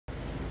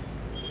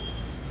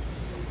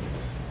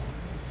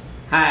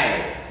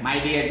Hi, my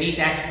dear NEET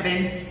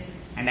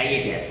aspirants and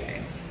IIT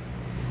aspirants.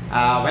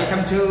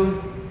 Welcome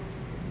to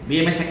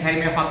BMS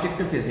Academy of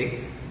Objective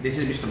Physics. This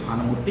is Mr.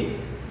 Bhanu,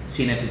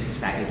 Senior Physics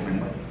Faculty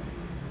Member.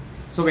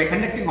 So we are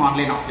conducting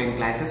online-offline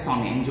classes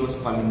on NGO's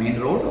Colony Main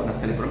Road on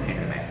Astalipuram,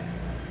 Hyderabad.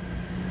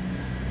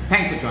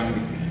 Thanks for joining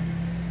with me.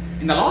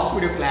 In the last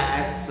video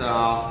class,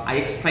 I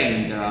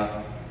explained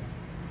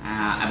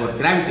about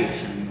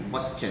gravitation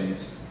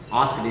questions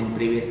asked in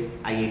previous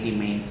IIT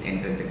mains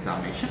entrance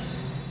examination.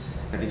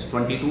 That is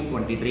 22,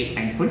 23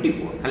 and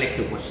 24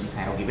 collective questions I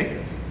have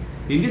given.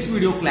 In this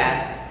video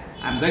class,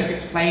 I am going to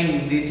explain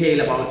in detail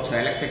about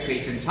electric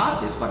fields and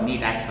charges for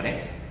NEET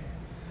aspirants,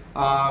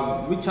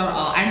 which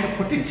are and the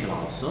potential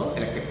also,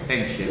 electric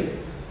potential.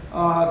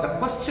 The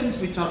questions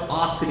which are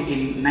asked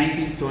in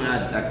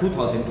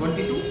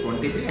 2022,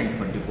 23 and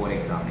 24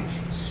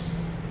 examinations.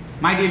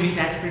 My dear NEET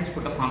aspirants,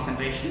 put a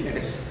concentration. Let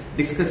us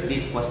discuss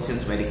these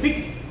questions very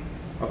quickly.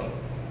 Okay.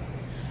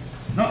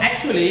 Now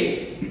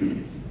actually,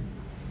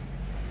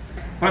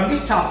 from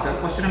this chapter,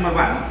 question number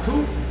 1,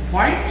 2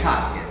 point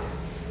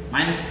charges,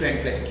 minus q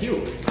and plus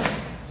q.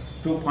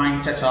 2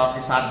 point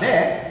charges are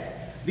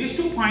there. These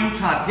 2 point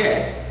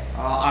charges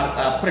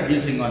are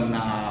producing on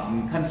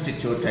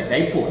constitute a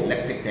dipole,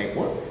 electric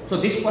dipole. So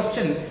this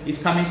question is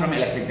coming from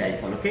electric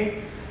dipole.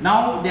 Okay.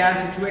 Now they are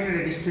situated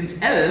at a distance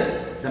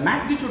L. The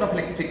magnitude of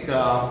electric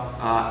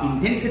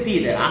intensity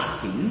they are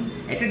asking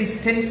at a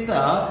distance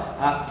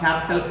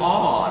capital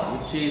R,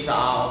 which is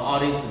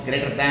R is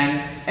greater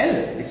than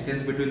L,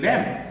 distance between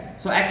them.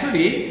 So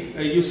actually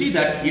you see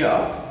that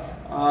here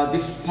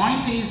this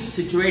point is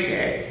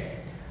situated,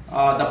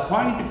 the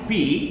point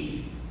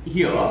P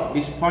here,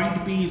 this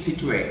point P is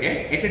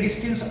situated at a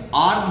distance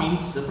R,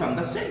 means from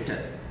the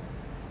center.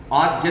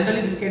 Or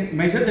generally we can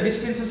measure the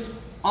distances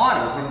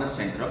R from the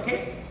center.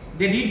 Okay.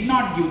 They did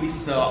not give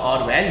this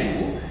R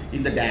value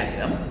in the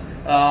diagram.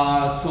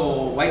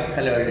 So white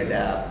colored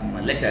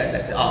letter,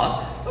 that's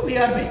R. So we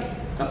are making.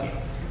 Okay.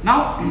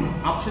 Now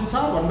options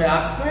are 1 by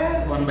R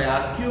square, 1 by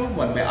R cube,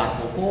 1 by R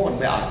power 4, 1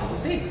 by R power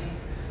 6.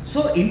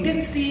 So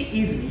intensity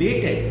is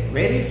related,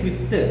 varies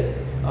with the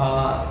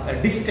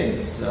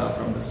distance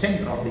from the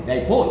center of the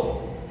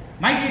dipole.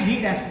 My dear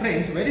NEET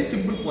aspirants, very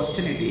simple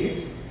question it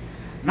is.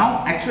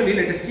 Now actually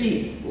let us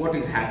see what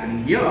is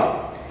happening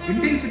here.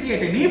 Intensity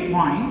at any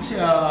point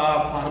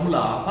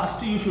formula,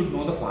 first you should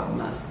know the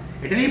formulas.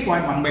 At any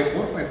point 1 by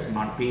 4 pi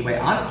epsilon P by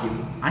R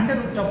cube under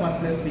root of 1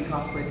 plus 3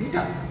 cos square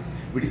theta.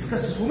 We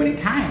discussed so many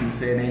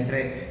times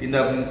in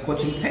the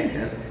coaching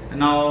center.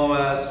 Now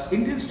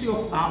intensity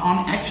of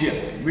on axial,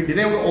 we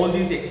derived all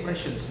these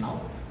expressions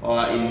now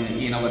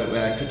in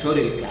our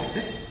tutorial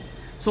classes.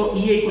 So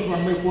EA equals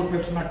 1 by 4 pi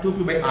epsilon 2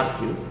 P by R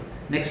cube.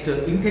 Next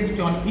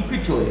intensity on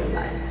equatorial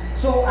line.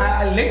 So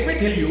let me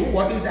tell you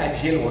what is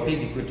axial, what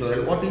is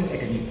equatorial, what is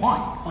at any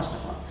point, first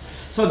of all.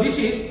 So this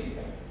is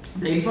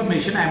the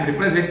information I am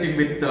representing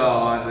with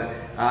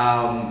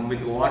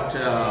what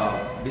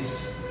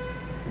this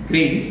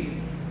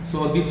green.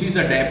 So this is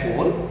the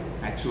dipole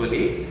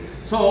actually.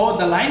 So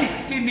the line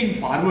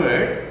extending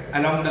forward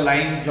along the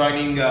line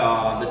joining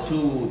the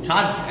two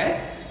charges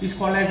is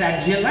called as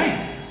axial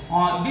line.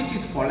 This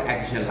is called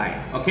axial line.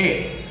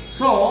 Okay.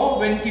 So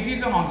when it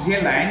is an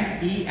axial line,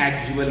 E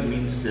axial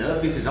means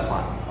this is a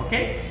formula.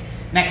 Okay.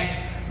 Next,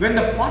 when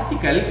the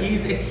particle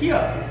is at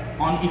here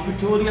on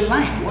equatorial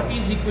line. What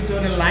is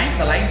equatorial line?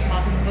 The line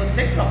passing through the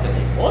center of the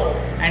dipole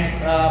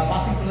and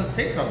passing through the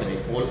center of the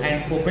dipole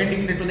and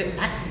perpendicular to the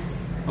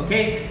axis.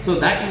 Okay. So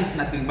that is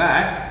nothing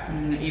but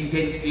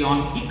intensity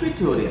on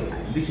equatorial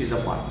line. This is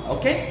a formula.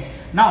 Okay.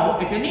 Now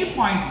at any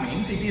point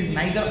means it is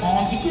neither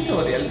on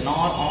equatorial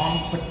nor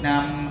on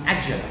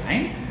axial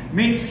line.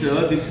 Means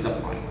this is the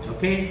point.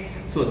 Okay,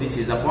 so this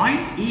is a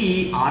point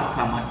E R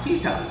comma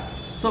theta.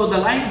 So the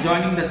line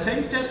joining the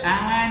center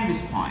and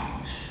this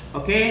point.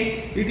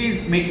 Okay, it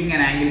is making an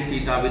angle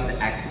theta with the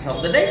axis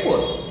of the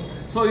dipole.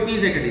 So it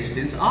is at a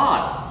distance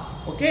R.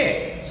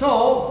 Okay,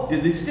 so the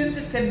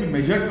distances can be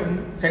measured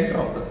from center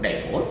of the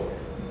dipole.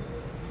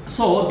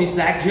 So this is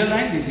the axial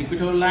line, this is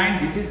equatorial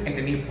line, this is at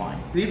any point.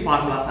 3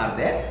 formulas are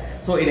there.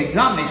 So in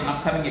examination,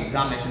 upcoming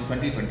examination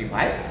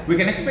 2025, we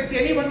can expect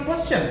any one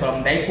question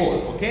from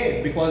dipole,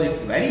 okay, because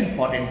it's a very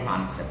important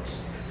concept.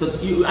 So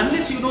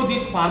unless you know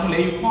this formula,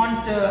 you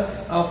can't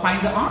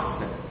find the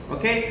answer,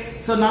 okay.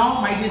 So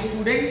now my dear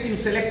students, you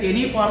select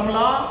any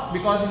formula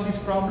because in this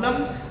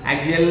problem,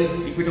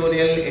 axial,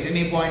 equatorial, at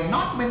any point,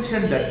 not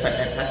mentioned that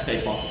such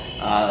type of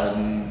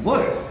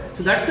words.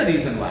 So that's the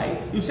reason why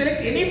you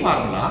select any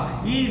formula.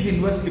 E is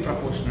inversely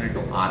proportional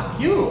to R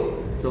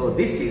cube. So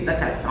this is the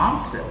correct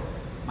answer,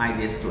 my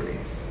dear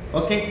students.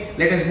 Okay,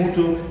 let us move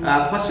to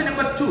question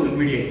number 2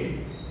 immediately.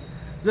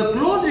 The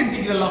closed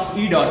integral of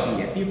E dot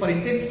ds, E for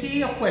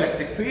intensity of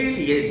electric field,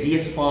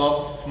 ds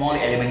for small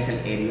elemental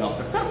area of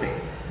the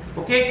surface.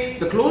 Okay,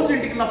 the closed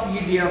integral of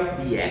E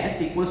dot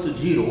ds equals to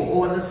 0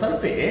 over the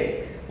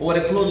surface over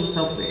a closed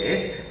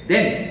surface,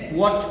 then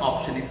what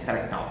option is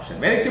correct option?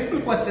 Very simple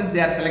questions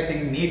they are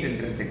selecting NEET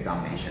entrance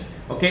examination.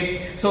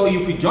 Okay, so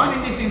if we join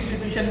in this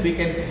institution, we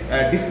can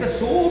discuss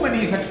so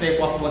many such type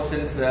of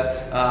questions,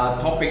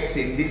 topics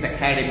in this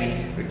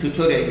academy,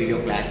 tutorial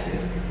video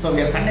classes. So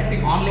we are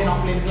conducting online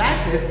offline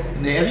classes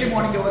in the early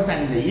morning hours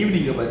and in the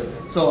evening hours.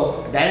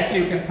 So directly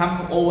you can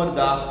come over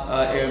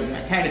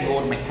the academy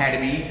or my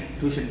academy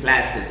tuition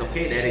classes.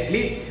 Okay,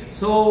 directly.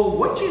 So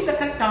what is the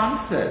correct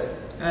answer?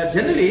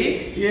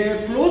 Generally,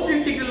 a closed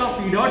integral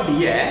of E dot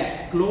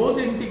ds, closed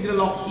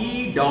integral of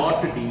E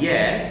dot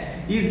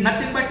ds is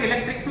nothing but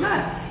electric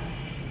flux.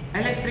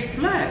 Electric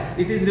flux,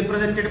 it is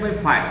represented by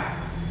phi.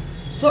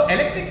 So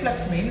electric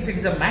flux means it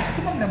is the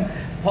maximum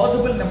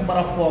possible number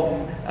of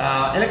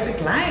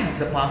electric lines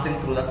passing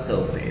through the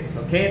surface.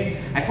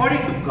 Okay,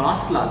 according to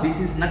Gauss law, this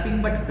is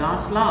nothing but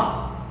Gauss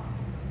law.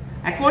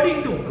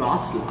 According to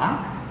Gauss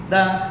law,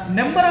 the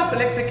number of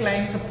electric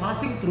lines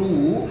passing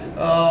through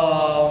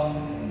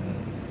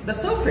the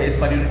surface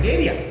per unit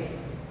area.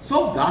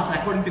 So Gauss,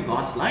 according to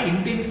Gauss law,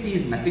 intensity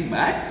is nothing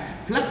but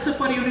flux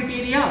per unit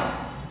area.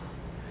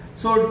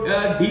 So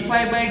d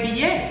phi by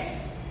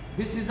ds,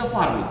 this is the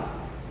formula,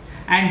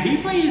 and d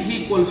phi is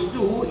equals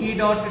to E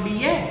dot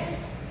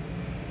ds.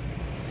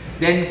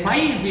 Then phi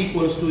is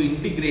equals to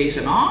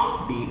integration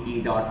of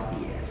E dot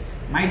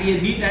ds. My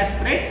dear NEET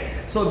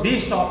aspirants, so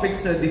these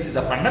topics, this is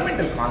a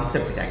fundamental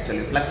concept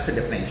actually, flux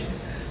definition.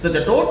 So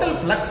the total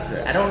flux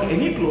around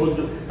any closed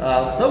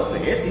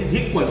surface is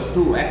equals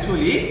to,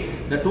 actually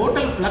the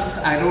total flux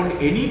around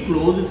any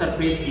closed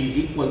surface is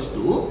equals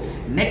to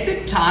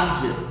net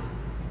charge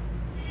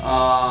 1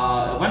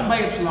 by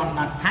epsilon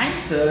naught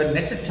times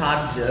net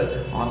charge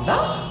on the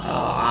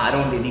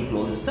around any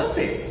closed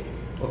surface,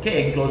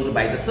 okay, enclosed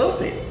by the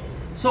surface.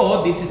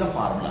 So this is the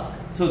formula.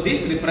 So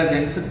this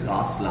represents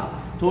Gauss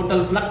law.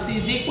 Total flux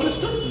is equals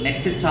to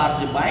net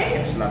charge by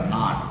epsilon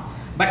naught.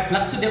 But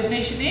flux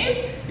definition is,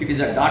 it is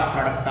a dot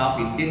product of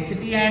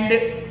intensity and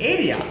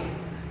area.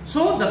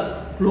 So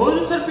the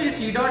closed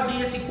surface E dot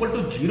ds equal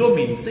to 0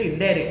 means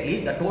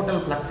indirectly the total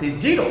flux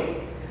is 0.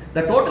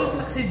 The total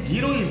flux is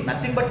 0 is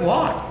nothing but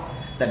what?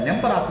 The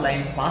number of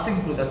lines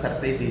passing through the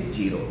surface is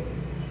 0.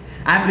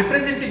 I am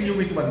representing you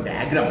with one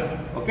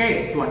diagram,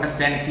 okay, to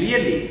understand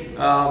clearly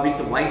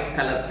with white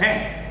color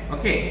pen.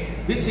 Okay,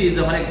 this is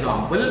for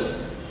example,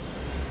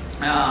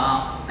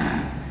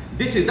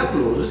 this is the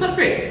closed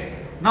surface.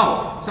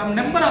 Now, some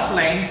number of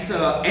lines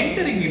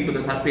entering into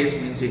the surface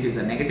means it is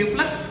a negative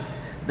flux.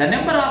 The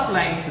number of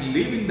lines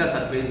leaving the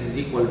surface is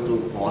equal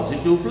to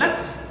positive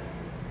flux.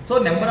 So,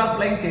 number of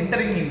lines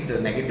entering means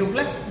negative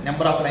flux.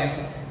 Number of lines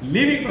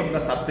leaving from the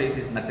surface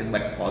is nothing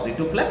but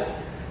positive flux.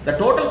 The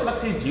total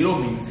flux is 0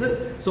 means,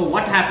 so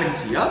what happens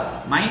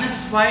here?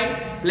 Minus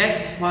phi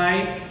plus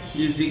phi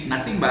is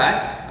nothing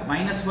but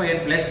minus phi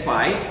and plus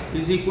phi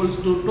is equals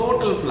to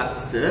total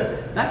flux.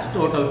 That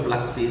total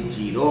flux is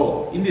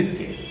 0 in this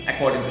case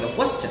according to the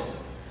question.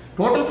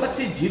 Total flux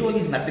is 0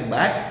 is nothing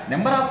but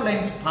number of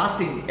lines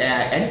passing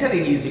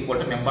entering is equal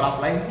to number of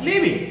lines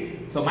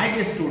leaving. So my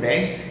dear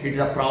students, it is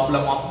a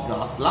problem of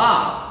Gauss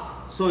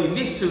law. So in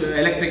this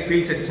electric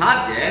fields and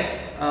charges,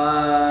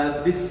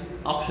 this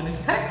option is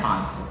correct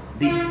answer.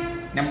 D.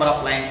 Number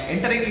of lines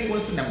entering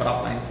equals to number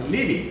of lines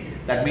leaving.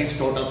 That means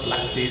total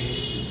flux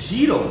is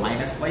 0.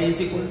 Minus phi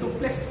is equal to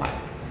plus phi.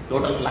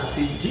 Total flux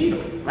is 0.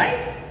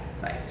 Right?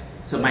 Right.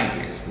 So my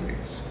dear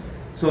students.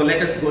 So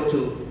let us go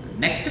to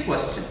next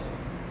question.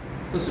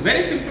 So it's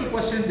very simple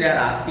questions they are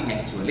asking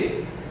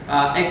actually.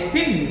 A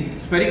thin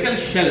spherical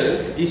shell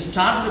is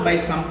charged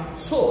by some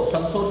source.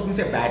 Some source means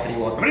a battery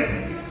or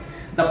written.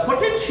 The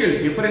potential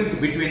difference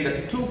between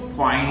the 2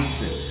 points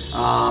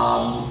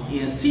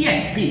C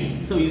and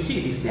P. So you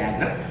see this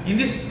diagram. In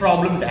this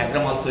problem,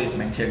 diagram also is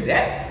mentioned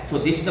there. So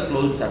this is the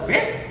closed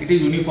surface. It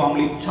is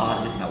uniformly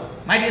charged now.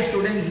 My dear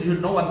students, you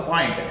should know one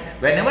point.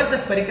 Whenever the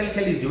spherical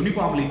shell is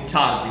uniformly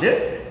charged,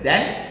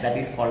 then that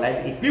is called as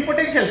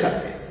equipotential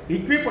surface.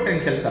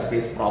 Equipotential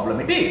surface problem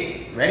it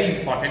is. Very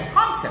important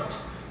concept.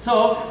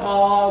 So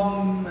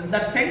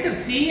the center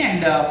C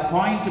and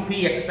point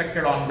P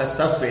expected on the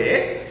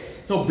surface.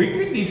 So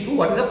between these two,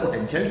 what is the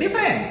potential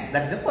difference?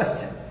 That is the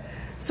question.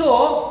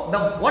 So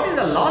what is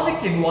the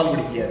logic involved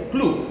here?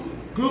 Clue.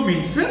 Clue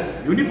means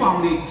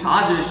uniformly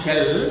charged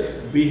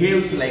shell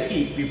behaves like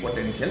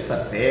equipotential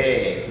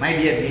surface. My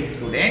dear NEET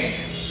student,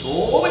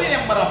 so many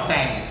number of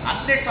times,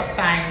 hundreds of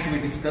times we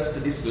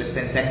discussed this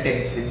lesson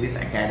sentence in this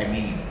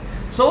academy.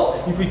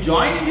 So if you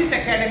join in this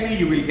academy,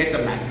 you will get the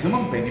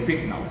maximum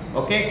benefit now.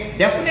 Okay,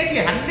 definitely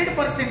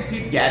 100%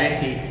 seat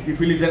guarantee if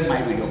you listen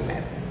my video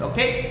classes.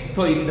 Okay,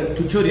 so in the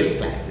tutorial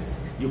classes,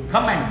 you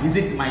come and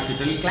visit my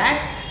tutorial class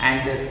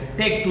and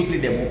take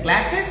 2-3 demo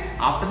classes.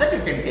 After that, you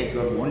can take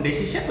your own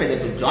decision whether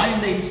to join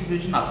in the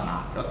institution or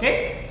not.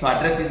 Okay, so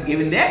address is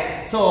given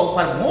there. So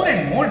for more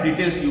and more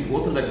details, you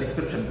go through the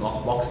description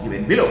box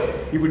given below.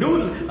 If you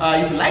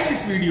like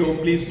this video,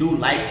 please do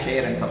like,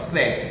 share and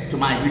subscribe to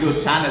my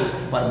video channel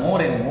for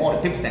more and more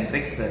tips and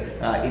tricks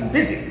in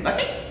physics.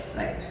 Okay,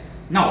 right.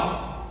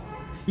 Now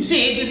You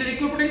see, this is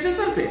equipotential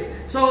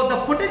surface. So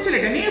the potential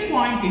at any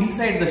point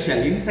inside the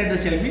shell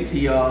means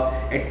here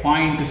at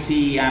point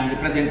C, I am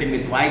representing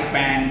with white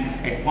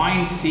pen, at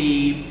point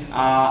C,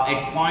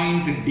 at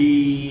point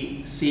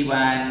D,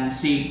 C1,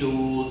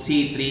 C2,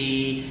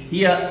 C3,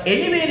 here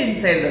anywhere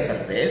inside the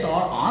surface or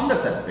on the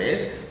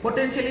surface,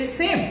 potential is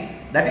same.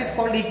 That is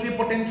called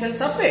equipotential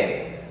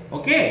surface.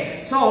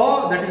 Okay,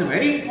 so that is a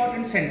very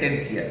important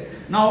sentence here.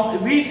 Now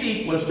Vc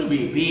equals to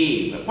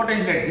Vp,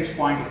 potential at this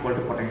point equal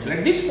to potential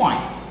at this point.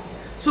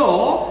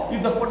 So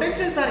if the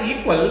potentials are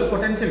equal,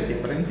 potential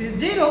difference is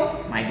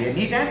 0. My dear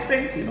NEET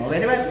aspirants, you know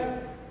very well.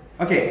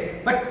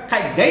 Okay, but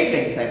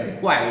guidelines are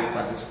required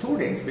for the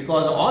students,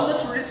 because all the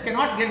students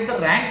cannot get the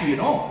rank, you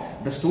know.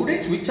 The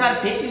students which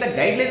are taking the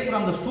guidelines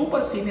from the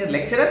super senior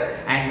lecturer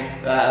and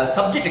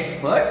subject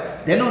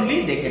expert, then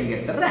only they can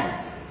get the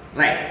ranks.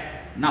 Right.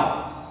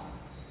 Now,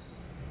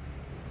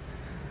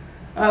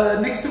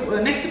 next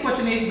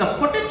question is the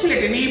potential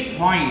at any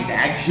point,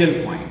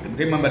 axial point.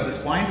 Remember this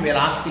point, we are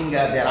asking, they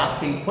are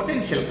asking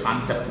potential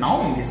concept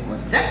now in this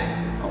question.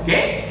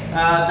 Okay,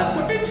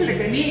 the potential at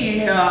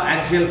any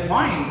axial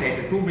point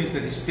at 2 means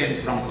the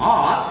distance from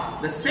R,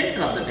 the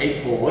center of the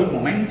dipole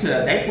moment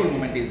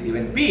is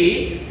given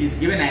P, is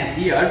given as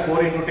here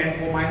 4 into 10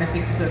 power minus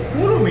 6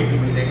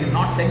 coulometer. It is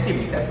not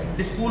centimeter, it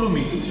is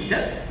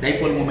coulometer,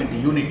 dipole moment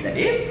unit, that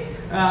is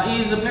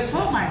plus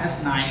or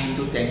minus 9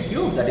 into 10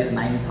 cube, that is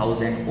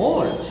 9000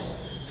 volts.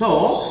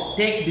 So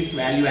take this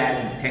value as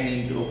 10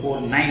 into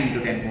 4, 9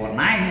 into 10 power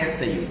 9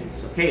 SI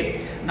units.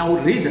 Okay. Now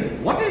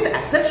reason, what is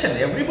assertion?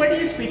 Everybody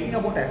is speaking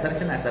about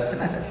assertion.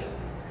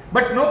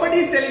 But nobody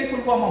is telling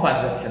full form of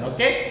assertion.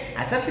 Okay.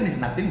 Assertion is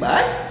nothing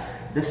but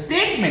the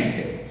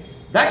statement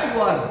that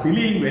you are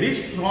believing very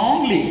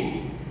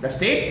strongly. The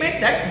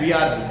statement that we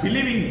are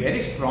believing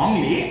very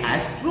strongly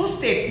as true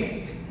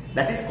statement.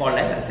 That is called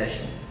as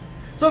assertion.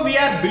 So we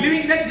are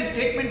believing that this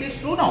statement is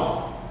true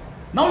now.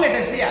 Now let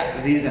us say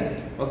a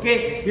reason.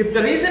 Okay, if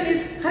the reason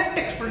is correct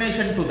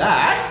explanation to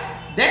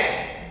that,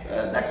 then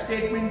that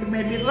statement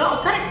may be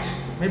wrong, correct,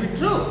 may be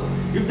true.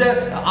 If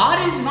the R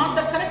is not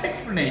the correct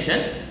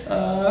explanation,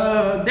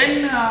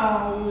 then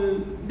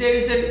there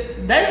is a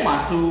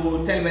dilemma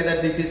to tell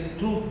whether this is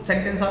true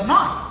sentence or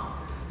not.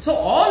 So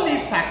all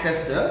these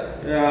factors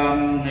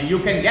you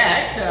can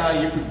get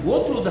if you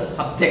go through the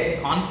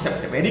subject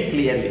concept very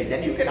clearly,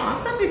 then you can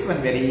answer this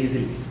one very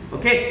easily.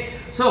 Okay.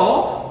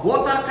 So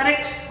both are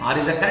correct, R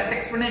is a correct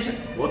explanation,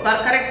 both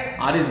are correct,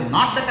 R is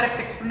not the correct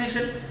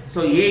explanation.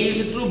 So A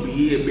is true,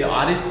 B,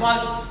 R is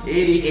false, A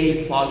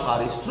is false,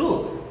 R is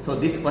true. So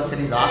this question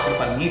is asked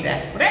for NEET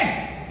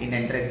aspirants in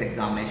entrance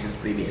examinations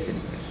previous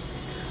years.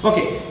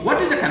 Okay,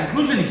 what is the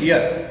conclusion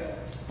here?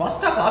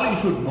 First of all, you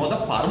should know the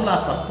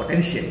formulas for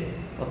potential.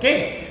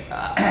 Okay,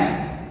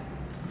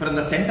 from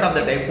the center of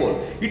the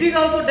dipole. It is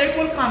also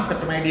dipole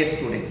concept, my dear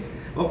students.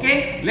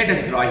 Okay, let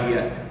us draw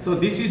here. So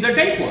this is the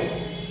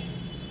dipole.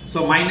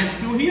 So minus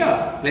q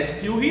here,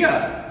 plus q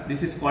here.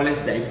 This is called as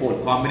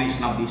dipole,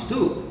 combination of these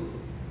two,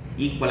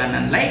 equal and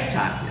unlike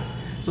charges.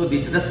 So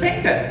this is the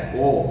center,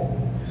 O.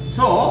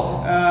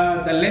 So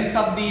the length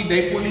of the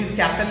dipole is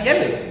capital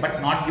L,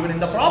 but not given in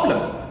the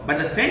problem. But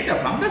the center,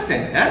 from the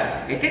center,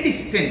 at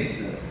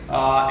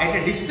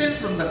a distance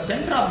from the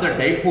center of the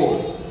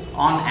dipole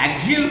on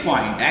axial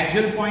point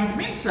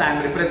means I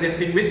am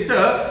representing with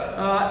the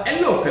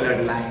yellow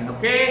colored line.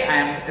 Okay, I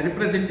am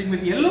representing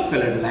with yellow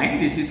colored line.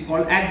 This is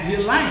called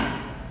axial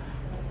line.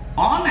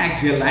 On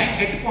axial line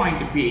at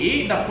point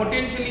P, the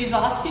potential is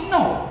asking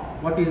now.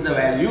 What is the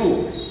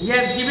value? He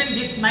has given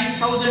this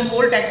 9000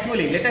 volt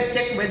actually. Let us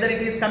check whether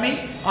it is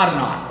coming or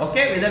not.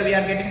 Okay, whether we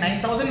are getting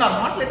 9000 or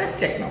not, let us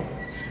check now.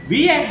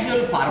 V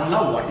axial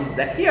formula, what is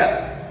that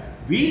here?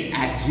 V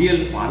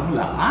axial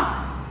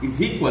formula is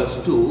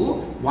equals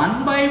to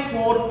 1 by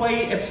 4 pi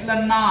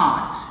epsilon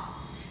naught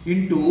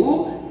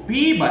into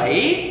P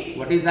by,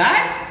 what is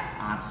that?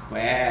 R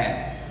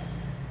square.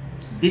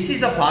 This is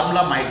the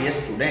formula, my dear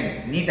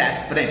students, NEET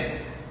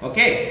aspirants.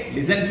 Okay,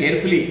 listen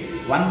carefully.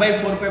 1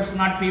 by 4 pi epsilon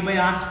naught P by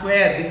R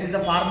square. This is the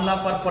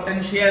formula for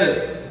potential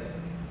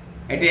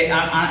at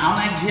on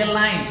axial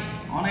line.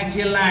 On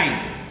axial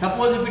line.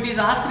 Suppose if it is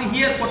asked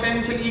here,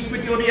 potential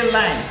equatorial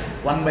line,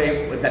 1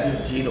 by, that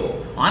is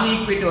 0. On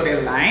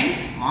equatorial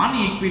line,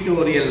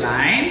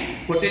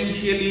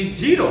 potential is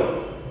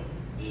 0.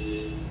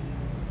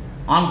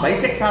 On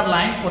bisector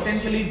line,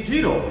 potential is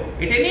 0.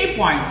 At any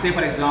point, say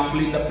for example,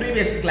 in the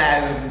previous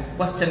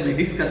question we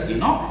discussed, you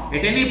know,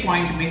 at any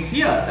point means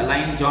here, the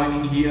line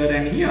joining here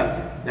and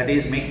here, that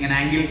is making an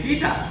angle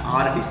theta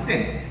or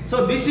distance.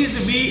 So this is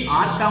V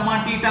R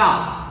comma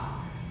theta.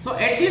 So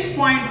at this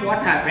point what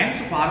happens?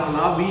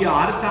 Formula V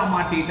R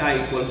comma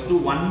theta equals to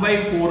 1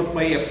 by 4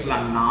 pi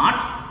epsilon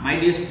naught. My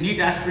dear NEET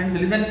aspirants,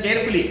 listen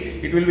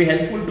carefully. It will be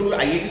helpful to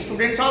IIT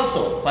students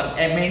also for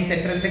a mains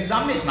entrance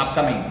examination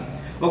upcoming.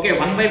 Okay,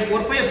 1 by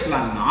 4 pi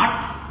epsilon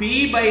naught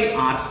P by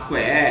R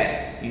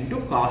square into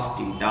cos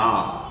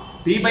theta.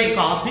 P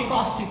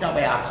cos theta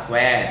by R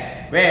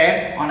square,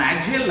 where on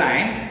axial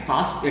line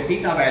cos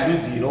theta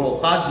value 0,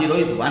 cos 0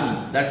 is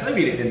 1. That's why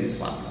we written this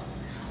formula.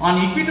 On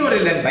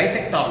equatorial and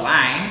bisector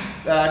line,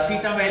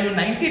 theta value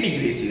 90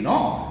 degrees, you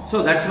know.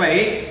 So that's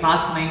why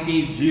cos 90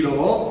 is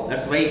 0.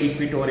 That's why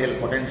equatorial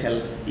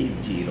potential is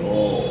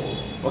 0.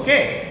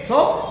 Okay.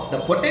 So the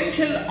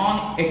potential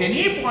at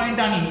any point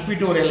on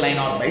equatorial line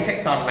or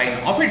bisector line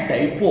of a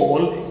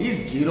dipole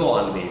is 0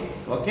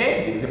 always.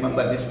 Okay. Do you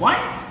remember this point?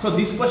 So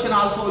this question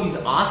also is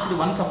asked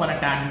once upon a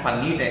time for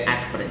NEET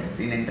aspirants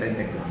in entrance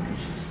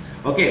examinations.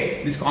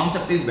 Okay. This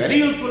concept is very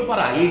useful for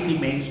IIT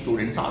main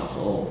students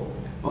also.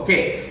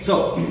 Okay,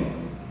 so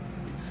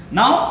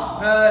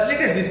now let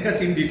us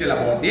discuss in detail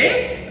about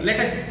this. Let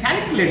us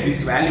calculate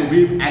this value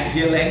with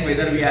axial line,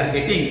 whether we are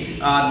getting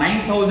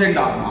 9000 or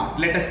not.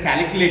 Let us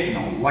calculate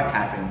now what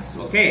happens.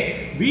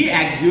 Okay, V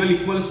axial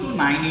equals to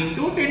 9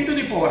 into 10 to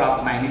the power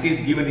of 9. It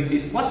is given in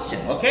this question.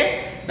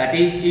 Okay, that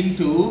is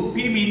into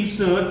P means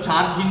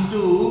charge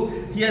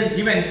into, he has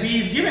given,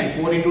 P is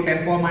given 4 into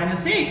 10 power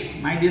minus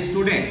 6. My dear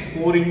students,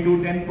 4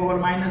 into 10 power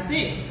minus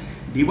 6.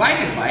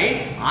 Divided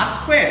by r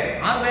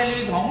square. R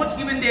value is how much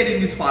given there in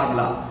this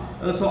formula?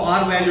 So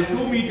R value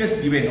 2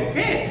 meters given.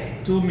 Okay,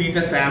 2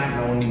 meters I am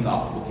rounding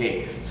off.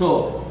 Okay,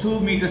 so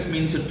 2 meters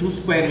means 2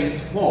 square means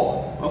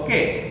 4.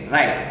 Okay,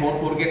 right,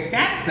 4 gets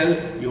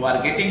cancelled. You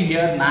are getting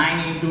here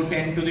 9 into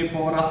 10 to the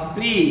power of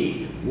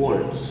 3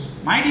 volts.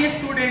 My dear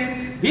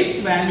students,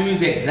 this value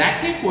is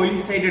exactly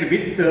coincided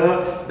with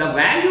the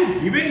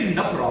value given in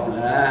the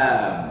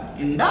problem,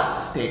 in the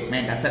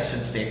statement,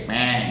 assertion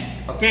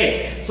statement.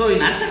 Okay, so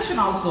in assertion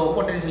also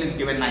potential is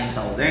given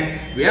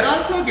 9000. We are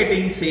also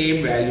getting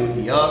same value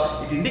here.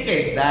 It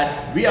indicates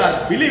that we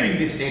are believing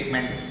this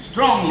statement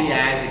strongly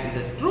as it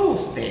is a true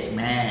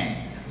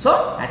statement.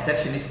 So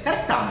assertion is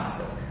correct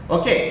answer.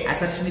 Okay,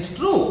 assertion is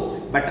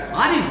true, but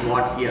R is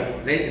what here?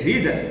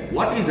 Reason.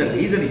 What is the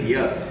reason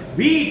here?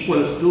 V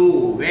equals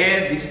to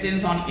where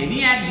distance on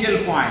any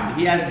axial point.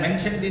 He has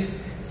mentioned this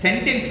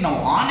sentence now,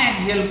 on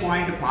axial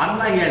point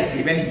formula he has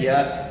given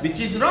here, which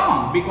is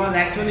wrong, because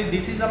actually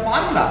this is a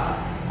formula.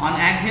 On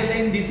axial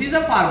line this is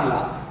a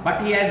formula,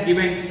 but he has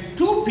given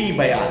 2p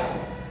by r.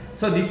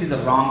 So this is a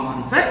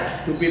wrong answer.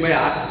 2p by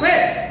r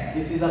square.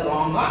 This is a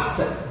wrong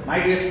answer.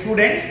 My dear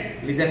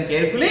students, listen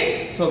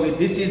carefully. So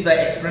this is the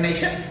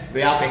explanation,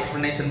 way of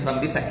explanation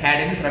from this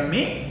academy, from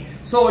me.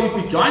 So if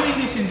you join in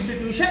this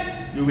institution,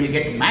 you will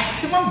get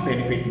maximum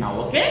benefit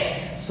now.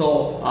 Okay.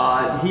 So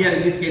here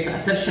in this case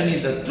assertion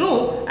is a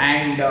true,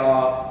 and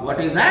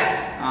what is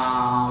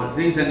that?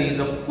 Reason is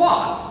a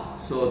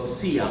false. So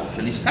C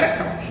option is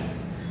correct option.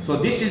 So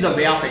this is the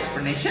way of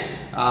explanation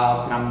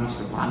from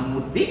Mr.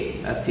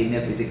 Bhanu, a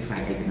senior physics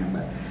faculty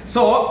member.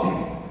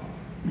 So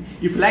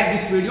if you like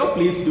this video,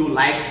 please do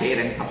like, share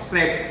and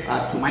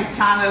subscribe to my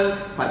channel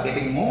for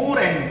getting more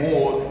and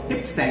more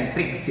tips and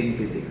tricks in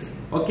physics.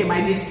 Okay,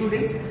 my dear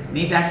students,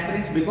 NEET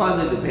aspirants,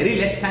 because the very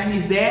less time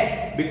is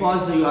there,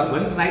 because you are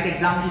going to write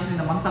examination in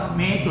the month of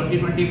May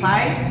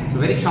 2025, so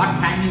very short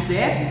time is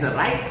there. This is the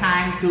right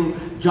time to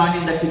join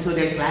in the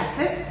tutorial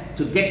classes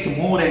to get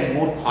more and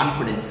more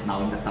confidence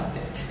now in the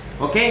subject.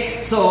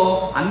 Okay,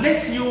 so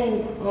unless you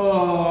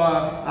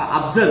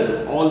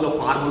observe all the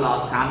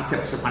formulas,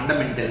 concepts,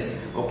 fundamentals,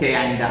 okay,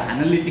 and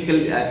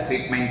analytical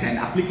treatment and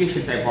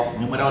application type of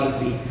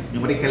numerology,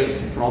 numerical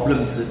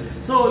problems,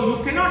 so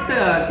you cannot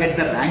get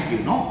the rank, you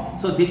know.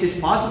 So this is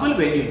possible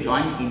when you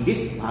join in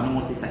this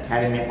Moorthy's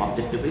Academy of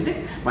Objective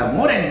Physics. For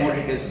more and more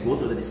details, go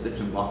to the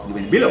description box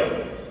given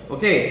below.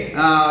 Okay,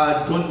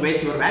 don't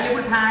waste your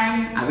valuable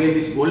time. Avail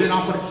this golden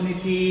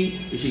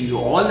opportunity. Wishing you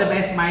all the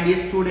best, my dear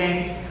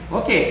students.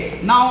 Okay,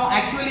 now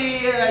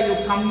actually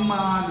you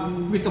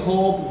come with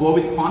hope, go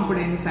with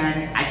confidence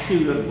and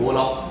achieve your goal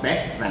of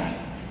best rank.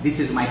 This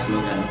is my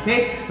slogan.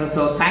 Okay,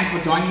 so thanks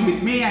for joining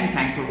with me and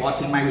thanks for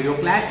watching my video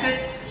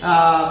classes.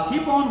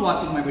 Keep on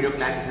watching my video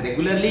classes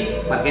regularly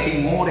for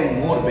getting more and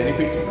more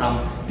benefits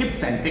from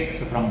tips and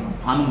tricks from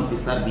Bhanu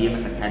sir,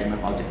 BMS Academy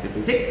of Objective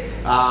Physics.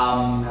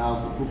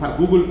 For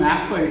Google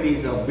Map, it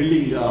is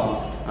billing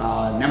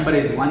number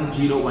is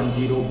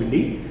 1010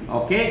 billing.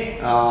 Okay,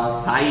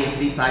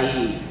 Sri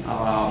Sai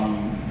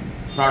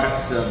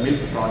products, milk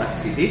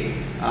products it is.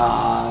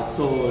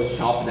 So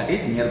shop that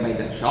is nearby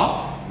that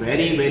shop.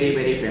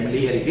 Very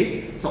familiar it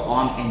is. So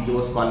on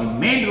NGOs Colony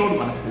Main Road,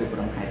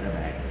 Vanasthalipuram,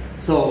 Hyderabad.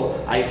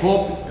 So I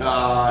hope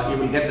you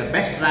will get the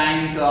best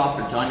rank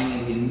after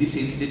joining in this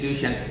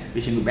institution.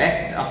 Wishing you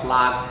best of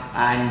luck,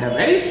 and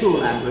very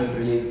soon I am going to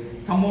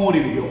release some more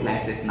video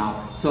classes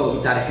now, so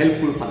which are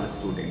helpful for the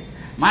students.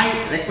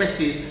 My request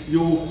is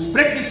you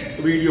spread this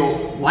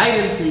video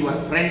viral to your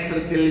friend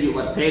circle,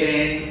 your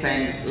parents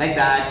and like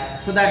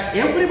that, so that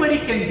everybody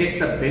can get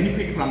the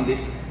benefit from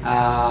this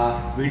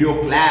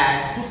video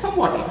class to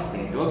somewhat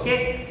extent.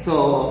 Okay,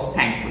 so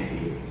thankful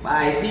to you.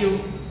 Bye, see you.